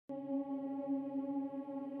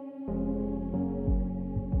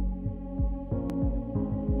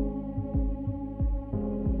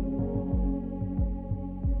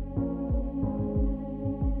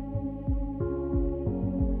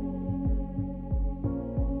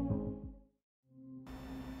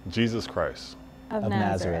Jesus Christ of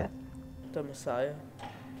Nazareth, the Messiah,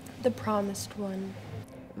 the Promised One,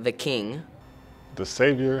 the King, the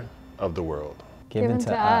Savior of the world. given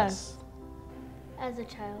to us. As a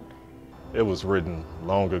child. It was written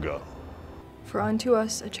long ago. For unto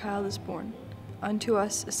us a child is born, unto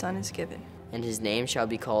us a son is given. and his name shall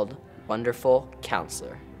be called Wonderful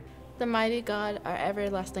Counselor, the mighty God, our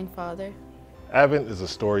everlasting Father. Advent is a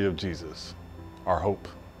story of Jesus, our hope,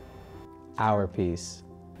 Our peace.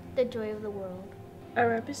 The joy of the world. A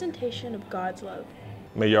representation of God's love.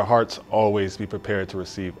 May your hearts always be prepared to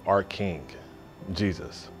receive our King,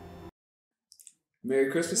 Jesus.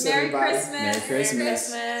 Merry Christmas, Merry everybody. Christmas. Merry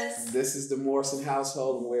Christmas. Merry Christmas. This is the Morrison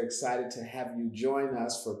household, and we're excited to have you join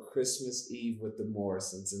us for Christmas Eve with the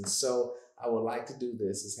Morrisons. And so I would like to do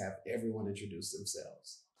this is have everyone introduce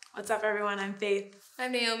themselves. What's up, everyone? I'm Faith.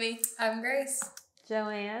 I'm Naomi. I'm Grace.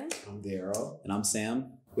 Joanne. I'm Daryl. And I'm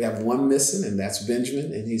Sam. We have one missing, and that's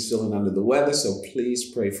Benjamin, and he's feeling under the weather, so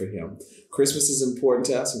please pray for him. Christmas is important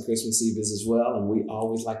to us, and Christmas Eve is as well, and we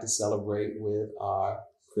always like to celebrate with our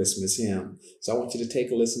Christmas hymn. So I want you to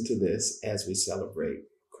take a listen to this as we celebrate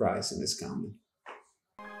Christ and His coming.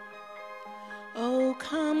 Oh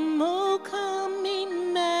come,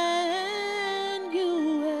 Emmanuel,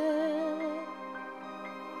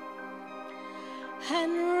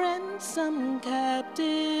 and ransom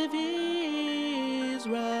captive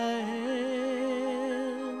Israel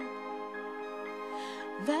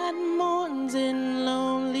that mourns in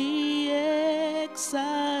lonely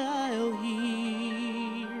exile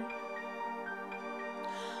here,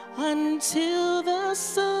 until the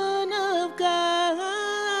Son of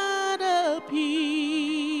God appears.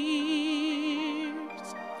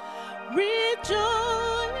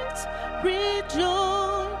 Rejoice,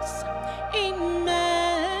 rejoice, Emmanuel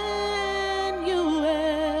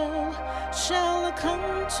shall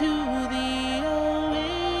come to thee, O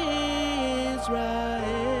Israel.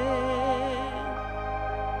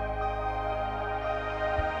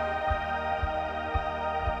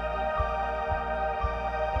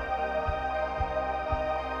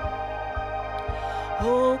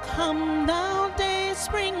 Oh, come thou day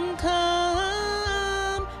spring,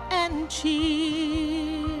 come and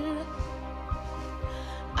cheer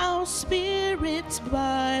our spirits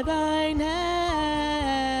by thine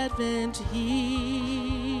advent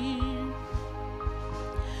here.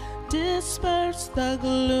 Disperse the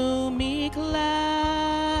gloomy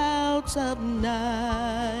clouds of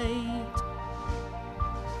night,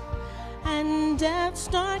 and death's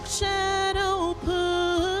dark shadow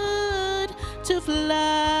put to flight.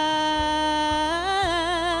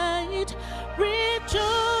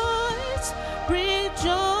 Rejoice,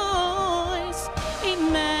 rejoice,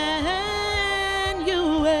 Emmanuel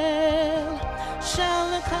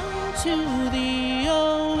shall come to thee,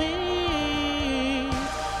 O Israel.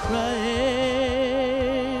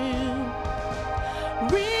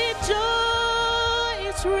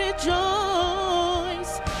 Rejoice,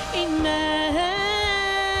 rejoice, Emmanuel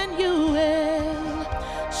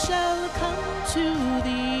shall come to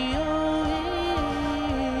thee, O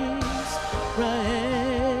Israel.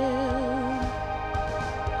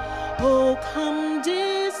 Oh, come,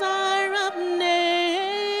 desire of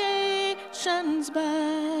nations,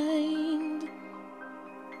 bind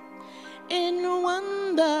in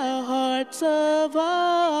one the hearts of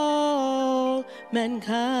all mankind.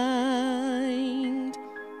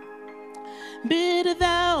 Bid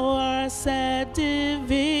thou our sad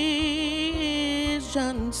division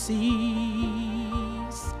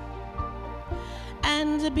cease,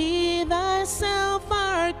 and be thyself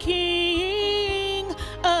our King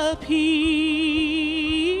of peace.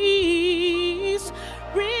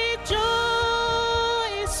 Rejoice,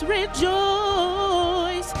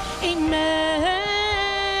 rejoice, Emmanuel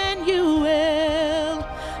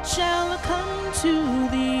shall come to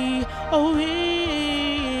thee, O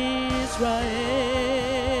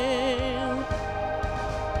Israel.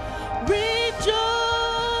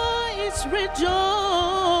 Rejoice,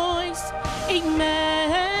 rejoice, Emmanuel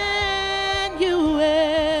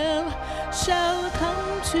shall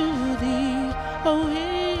come to thee, O Israel.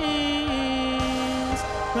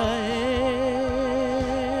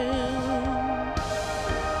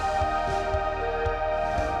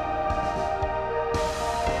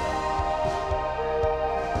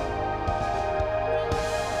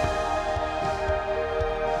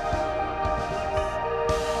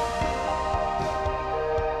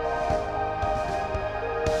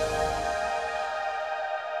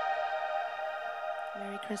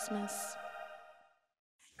 Merry Christmas.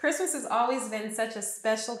 Christmas has always been such a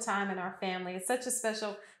special time in our family. It's such a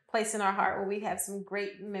special place in our heart where we have some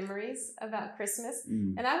great memories about Christmas.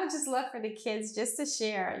 And I would just love for the kids just to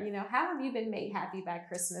share, you know, how have you been made happy by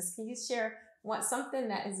Christmas? Can you share something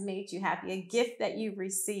that has made you happy, a gift that you've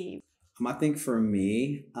received? I think for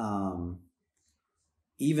me,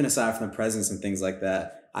 even aside from the presents and things like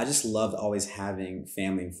that, I just loved always having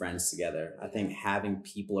family and friends together. I think having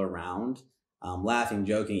people around, laughing,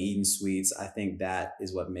 joking, eating sweets, I think that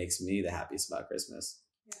is what makes me the happiest about Christmas.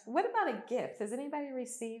 What about a gift? Has anybody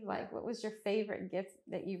received, like, what was your favorite gift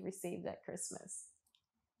that you received at Christmas?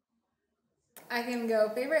 I can go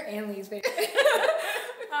favorite and least favorite.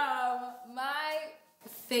 My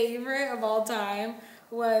favorite of all time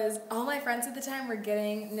was all my friends at the time were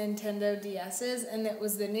getting Nintendo DS's, and it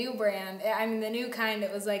was the new brand. I mean, the new kind.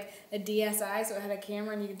 It was like a DSi, so it had a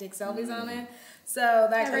camera and you could take selfies on it. So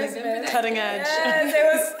that Christmas, cutting edge.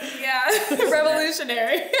 Yes, it was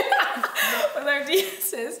revolutionary with our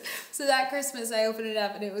DS's. So that Christmas, I opened it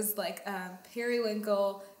up and it was like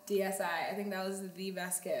Periwinkle DSi. I think that was the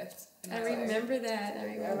best gift. I remember that.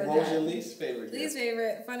 What was your least favorite? Least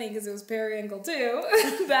favorite, funny because it was Periwinkle too.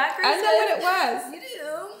 That Christmas. I know what it was. You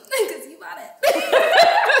do, because you bought it.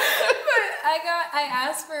 But I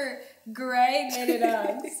asked for gray knitted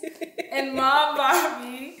Uggs, and Mom bought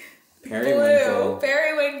me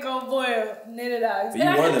Periwinkle blue knitted Uggs. But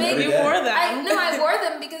you wore them every day. You wore them. I wore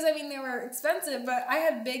them because, I mean, they were expensive, but I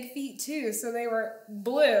had big feet too, so they were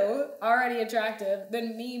blue, already attractive.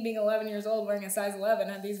 Then me being 11 years old wearing a size 11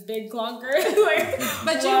 had these big clunkers.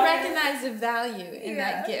 But you recognize the value in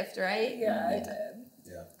that gift, right? Yeah, I did.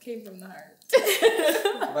 Yeah. Came from the heart.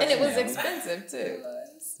 And it was expensive too.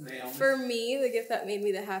 For me, the gift that made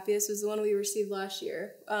me the happiest was the one we received last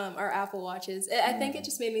year, our Apple Watches. I think it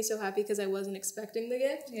just made me so happy because I wasn't expecting the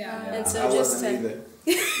gift. Yeah. And so I just wasn't either.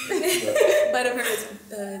 but it hurt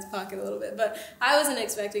his pocket a little bit. But I wasn't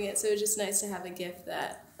expecting it, so it was just nice to have a gift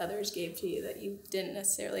that others gave to you that you didn't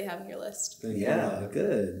necessarily have on your list. Yeah,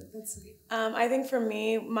 good. That's sweet. I think for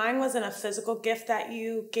me, mine wasn't a physical gift that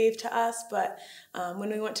you gave to us, but when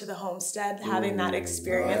we went to the homestead, having that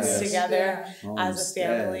experience together as a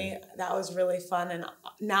family, that was really fun. And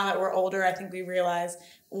now that we're older, I think we realize,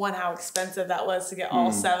 one, how expensive that was to get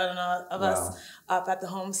all 7 of us up at the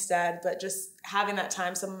homestead. But just having that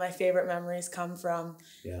time, some of my favorite memories come from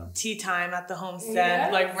tea time at the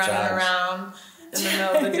homestead, like running around in the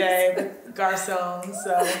middle of the day with garçons.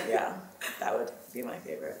 So yeah, that would be my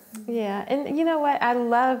favorite. Yeah, and you know what? I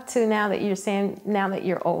love to, now that you're saying, now that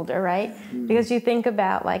you're older, right? Because you think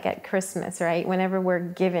about, like, at Christmas, right? Whenever we're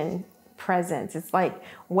given presents, it's like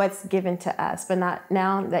what's given to us. But not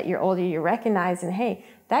now that you're older, you're recognizing, hey,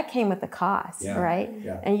 that came with a cost, right?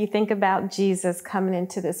 Yeah. And you think about Jesus coming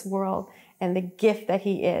into this world and the gift that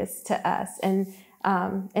he is to us, and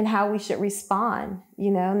how we should respond.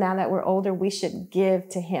 You know, now that we're older, we should give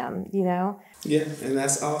to him, you know? Yeah, and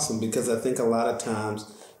that's awesome, because I think a lot of times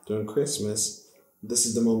during Christmas, this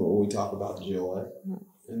is the moment where we talk about joy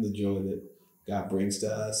and the joy that God brings to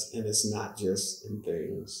us. And it's not just in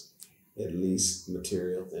things, at least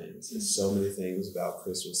material things. There's so many things about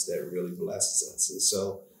Christmas that really blesses us. And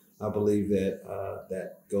so I believe that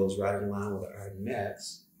that goes right in line with our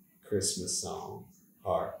next Christmas song,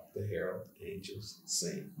 Hark the Herald Angels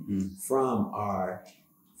Sing, from our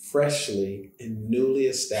freshly and newly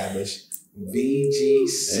established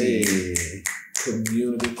VGC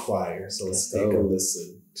Community Choir. So let's take a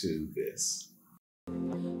listen to this.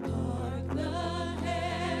 Hark the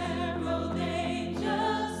herald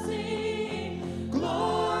angels sing,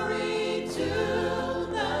 glory to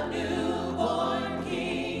the newborn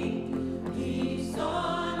King. Peace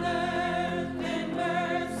on earth and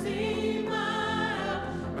mercy mild,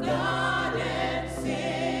 God and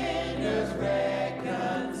sinners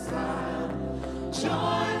reconciled.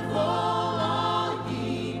 Joyful all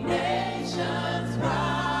ye nations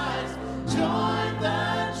rise, join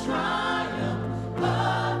the triumph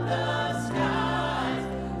of the skies.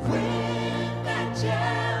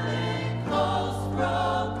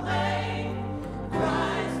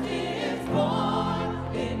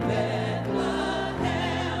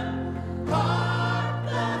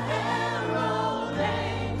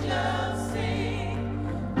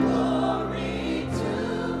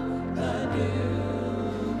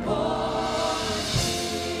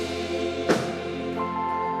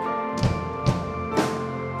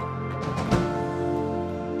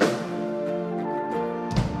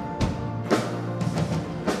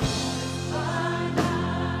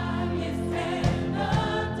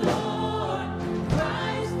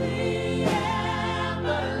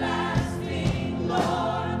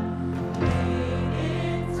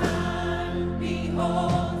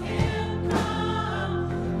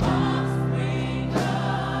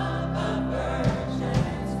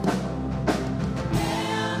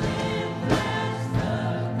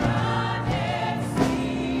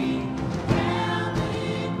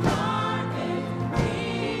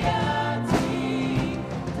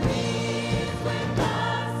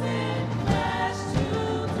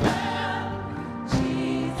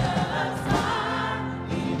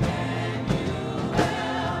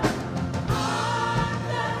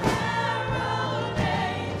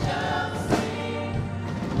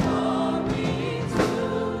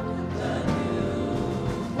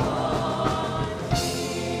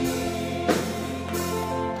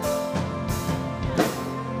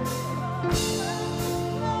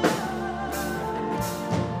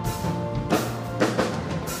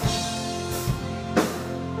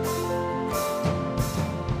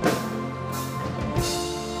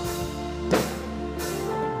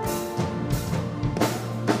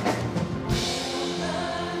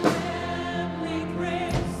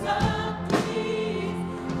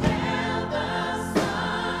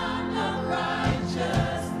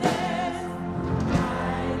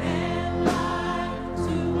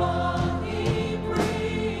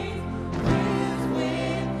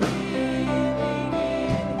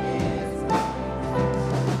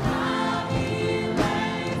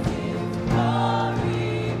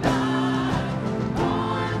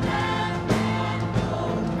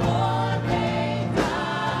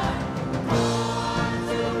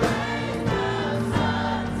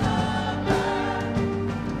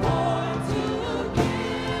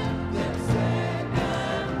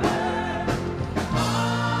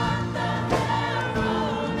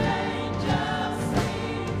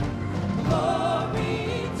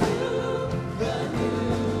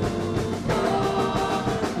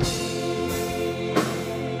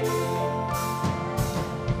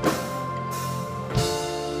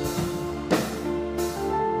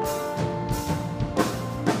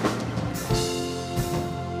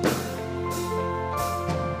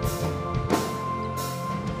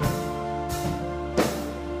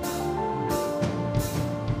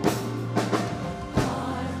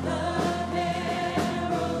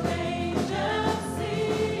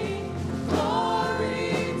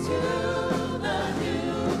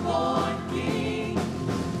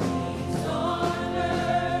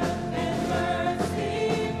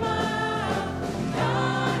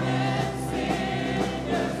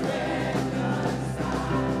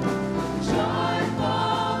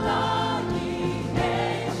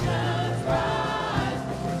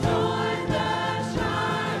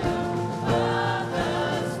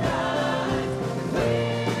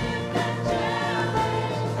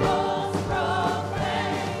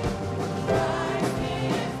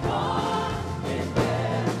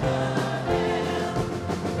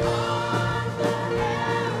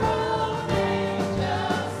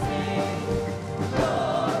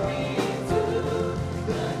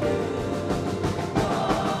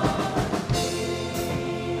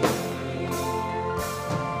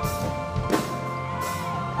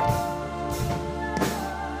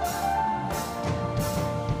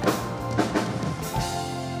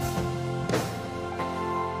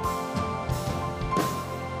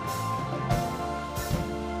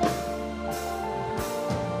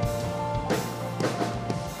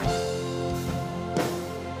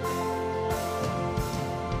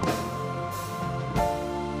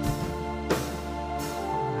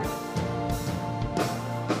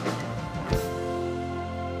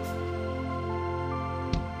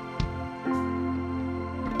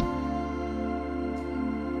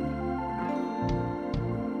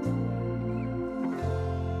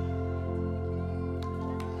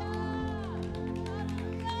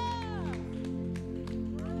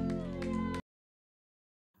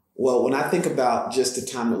 Well, when I think about just the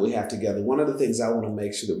time that we have together, one of the things I want to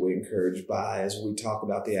make sure that we're encouraged by as we talk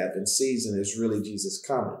about the Advent season is really Jesus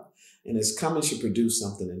coming. And his coming should produce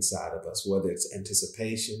something inside of us, whether it's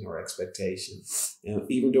anticipation or expectation. And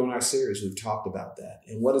even during our series, we've talked about that.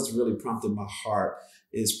 And what has really prompted my heart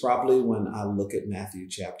is probably when I look at Matthew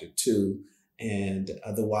chapter 2 and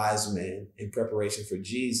the wise men in preparation for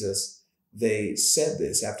Jesus, they said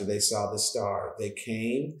this after they saw the star. They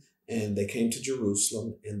came to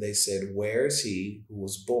Jerusalem and they said, "Where is he who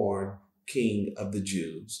was born King of the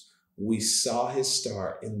Jews? We saw his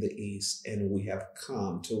star in the east and we have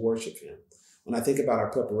come to worship him." When I think about our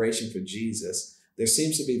preparation for Jesus, there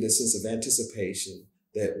seems to be this sense of anticipation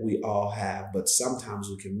that we all have, but sometimes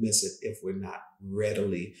we can miss it if we're not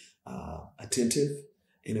readily attentive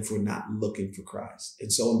and if we're not looking for Christ.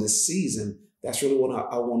 And so in this season, that's really what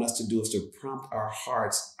I want us to do, is to prompt our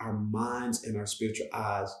hearts, our minds, and our spiritual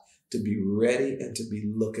eyes to be ready and to be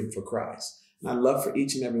looking for Christ. And I'd love for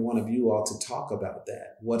each and every one of you all to talk about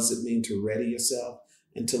that. What does it mean to ready yourself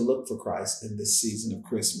and to look for Christ in this season of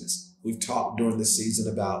Christmas? We've talked during this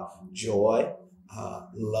season about joy,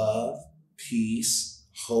 love, peace,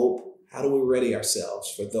 hope. How do we ready ourselves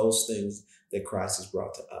for those things that Christ has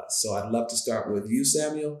brought to us? So I'd love to start with you,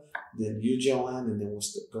 Samuel, then you, Joanne, and then we'll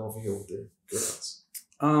go over here with the girls.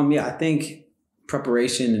 I think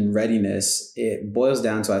preparation and readiness, it boils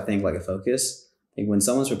down to, I think, like a focus. I think when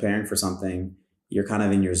someone's preparing for something, you're kind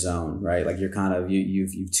of in your zone, right? Like you're kind of,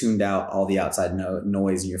 you've tuned out all the outside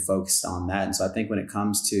noise and you're focused on that. And so I think when it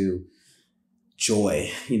comes to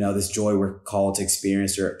joy, this joy we're called to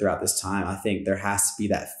experience throughout this time, I think there has to be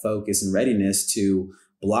that focus and readiness to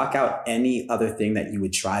block out any other thing that you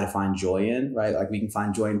would try to find joy in, right? Like we can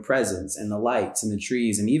find joy in presents and the lights and the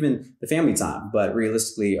trees and even the family time. But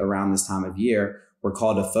realistically, around this time of year, we're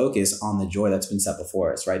called to focus on the joy that's been set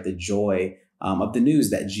before us, right? The joy of the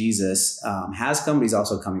news that Jesus has come, but he's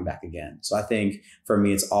also coming back again. So I think for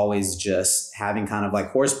me, it's always just having kind of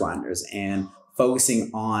like horse blinders and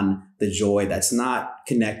focusing on the joy that's not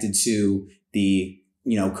connected to the,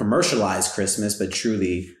 commercialized Christmas, but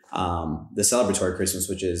truly the celebratory Christmas,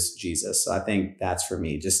 which is Jesus. So I think that's for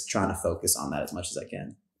me, just trying to focus on that as much as I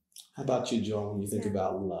can. How about you, Joan, when you think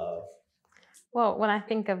about love? Well, when I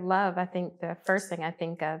think of love, I think the first thing I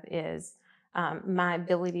think of is my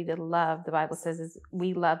ability to love. The Bible says is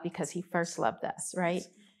we love because he first loved us, right?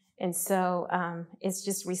 And so it's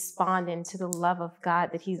just responding to the love of God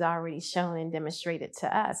that he's already shown and demonstrated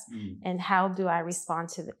to us. And how do I respond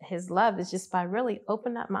to his love is just by really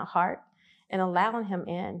opening up my heart and allowing him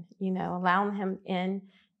in, allowing him in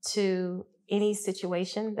to any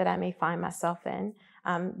situation that I may find myself in,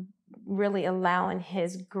 really allowing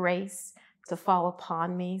his grace to fall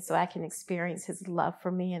upon me so I can experience his love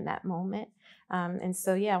for me in that moment. And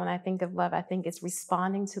so, when I think of love, I think it's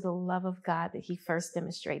responding to the love of God that he first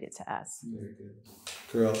demonstrated to us. Very good.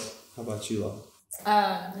 Girls, how about you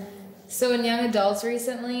all? So in Young Adults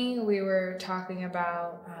recently, we were talking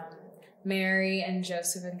about Mary and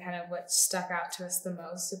Joseph and kind of what stuck out to us the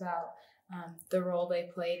most about the role they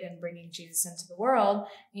played in bringing Jesus into the world.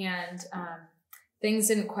 And things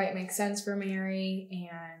didn't quite make sense for Mary.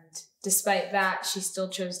 And despite that, she still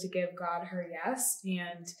chose to give God her yes.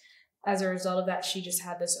 And as a result of that, she just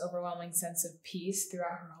had this overwhelming sense of peace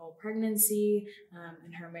throughout her whole pregnancy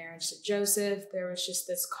and her marriage to Joseph. There was just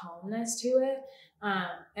this calmness to it.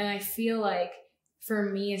 And I feel like for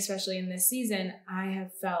me, especially in this season, I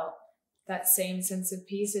have felt that same sense of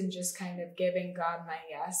peace and just kind of giving God my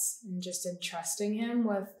yes and just entrusting him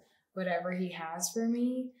with whatever he has for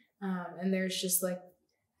me. And there's just like,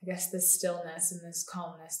 I guess, this stillness and this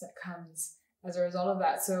calmness that comes as a result of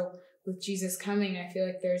that. So with Jesus coming, I feel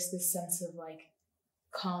like there's this sense of like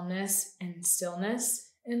calmness and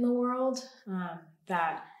stillness in the world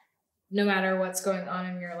that no matter what's going on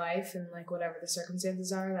in your life and like whatever the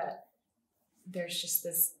circumstances are, that there's just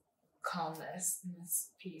this calmness and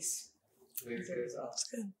this peace as a result. That's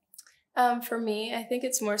good. For me, I think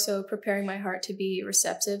it's more so preparing my heart to be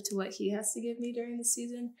receptive to what he has to give me during the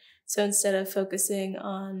season. So instead of focusing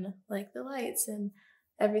on like the lights and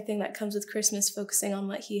everything that comes with Christmas, focusing on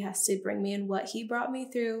what he has to bring me and what he brought me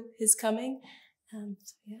through his coming.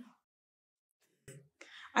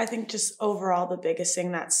 I think just overall, the biggest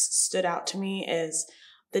thing that stood out to me is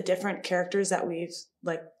the different characters that we've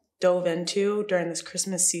like dove into during this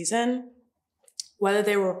Christmas season. Whether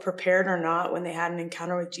they were prepared or not, when they had an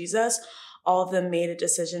encounter with Jesus, all of them made a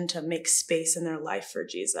decision to make space in their life for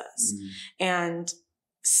Jesus. And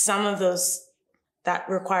some of those that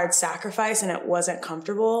required sacrifice and it wasn't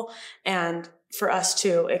comfortable. And for us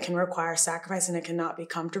too, it can require sacrifice and it cannot be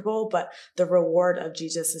comfortable, but the reward of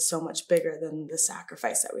Jesus is so much bigger than the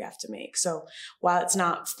sacrifice that we have to make. So while it's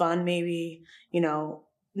not fun, maybe,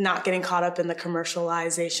 not getting caught up in the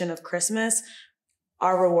commercialization of Christmas,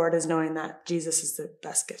 our reward is knowing that Jesus is the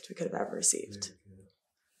best gift we could have ever received.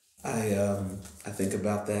 I think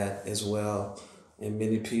about that as well. And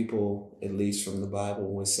many people, at least from the Bible,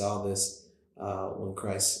 when we saw this, when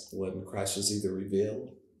Christ was either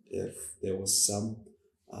revealed, if there was some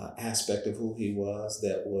aspect of who he was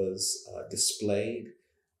that was displayed,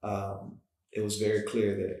 it was very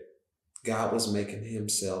clear that God was making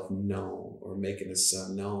himself known or making his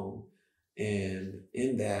son known. And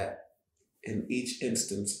in that, in each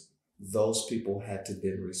instance, those people had to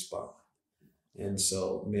then respond. And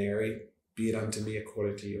so, Mary, be it unto me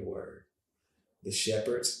according to your word. The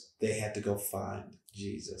shepherds, they had to go find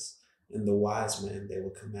Jesus. And the wise men, they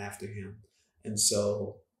would come after him. And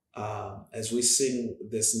so, as we sing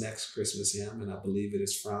this next Christmas hymn, and I believe it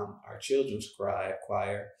is from our children's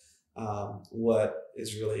choir, what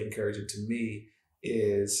is really encouraging to me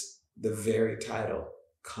is the very title,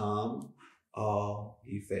 Come All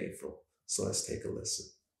Ye Faithful. So let's take a listen.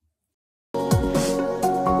 Come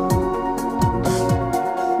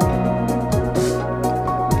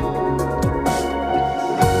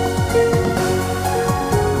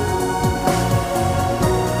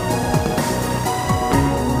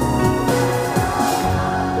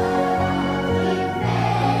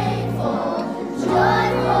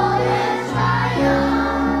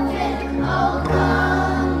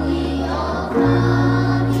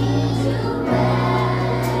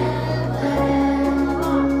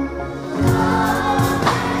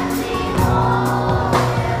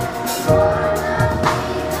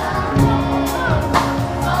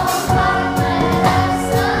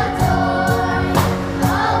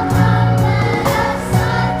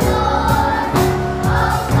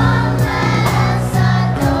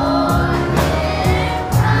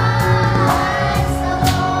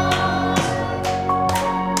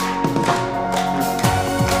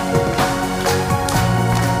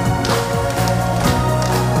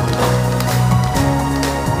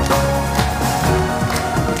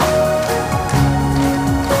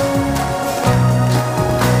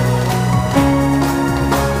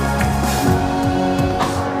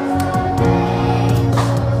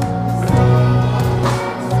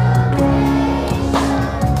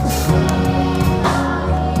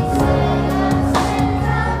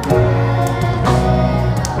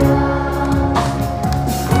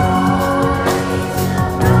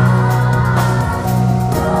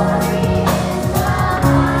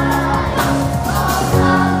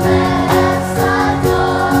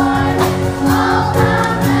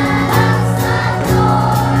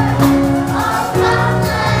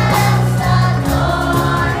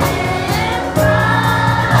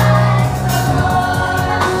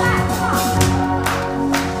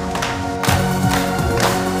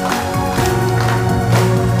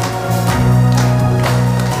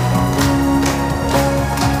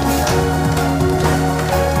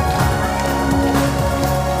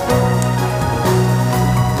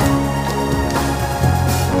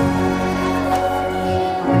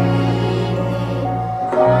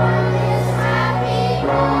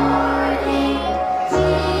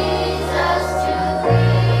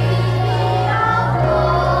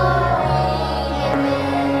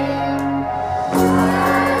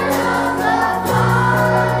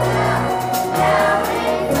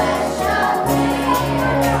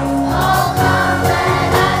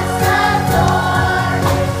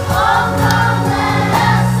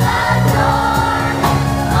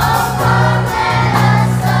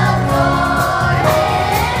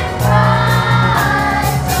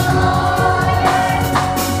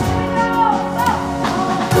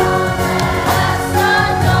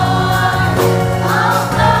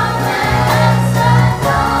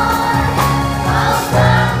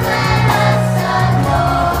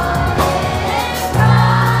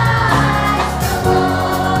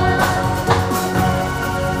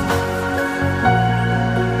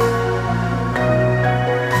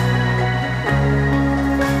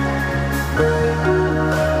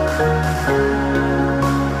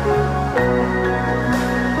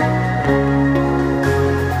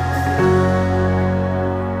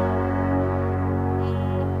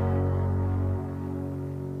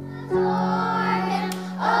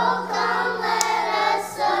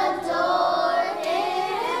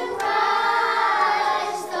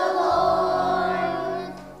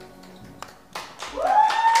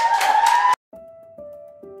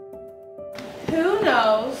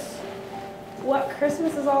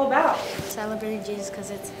celebrating Jesus because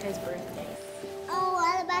it's his birthday. Oh,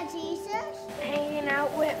 what about Jesus? Hanging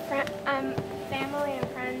out with family and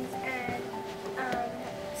friends and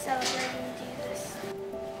celebrating Jesus.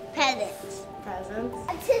 Presents. Presents.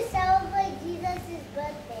 To celebrate Jesus'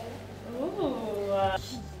 birthday. Ooh.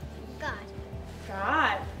 God.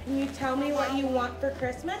 God. Can you tell me what you want for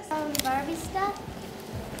Christmas? Barbie stuff.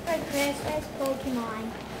 For Christmas, Pokemon.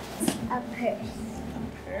 A purse.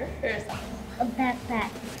 Purse. A backpack.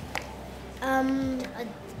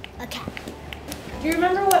 A cat. Do you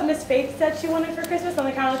remember what Miss Faith said she wanted for Christmas? On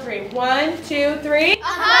the count of 3. 1, 2, 3. A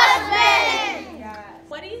husband! Yes.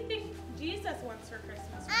 What do you think Jesus wants for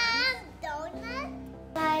Christmas? Donuts.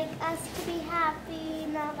 Like us to be happy,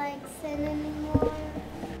 not like sin anymore.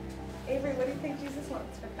 Avery, what do you think Jesus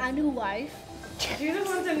wants for Christmas? A new wife. Jesus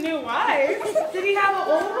wants a new wife? Did he have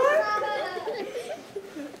an old one?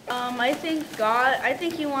 I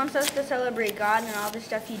think he wants us to celebrate God and all the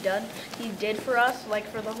stuff he did for us, like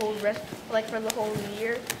for the whole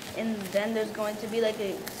year. And then there's going to be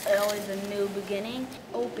always a new beginning.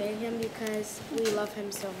 Obey him because we love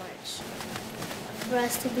him so much. For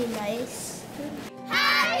us to be nice.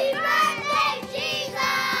 Happy birthday, Jesus!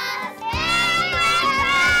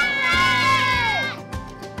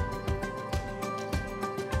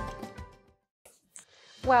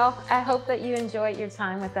 Well, I hope that you enjoyed your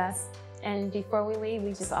time with us. And before we leave,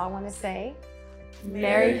 we just all want to say,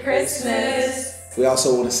 Merry Christmas. We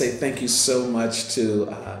also want to say thank you so much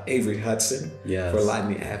to Avery Hudson for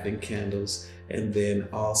lighting the Advent candles, and then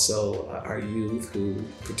also our youth who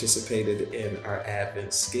participated in our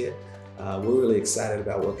Advent skit. We're really excited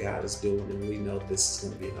about what God is doing, and we know this is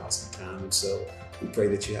going to be an awesome time. And so we pray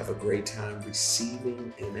that you have a great time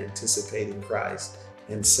receiving and anticipating Christ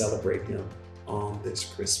and celebrate Him on this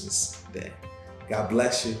Christmas day. God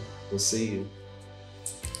bless you. We'll see you.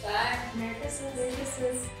 Bye. Merry Christmas. Merry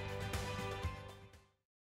Christmas.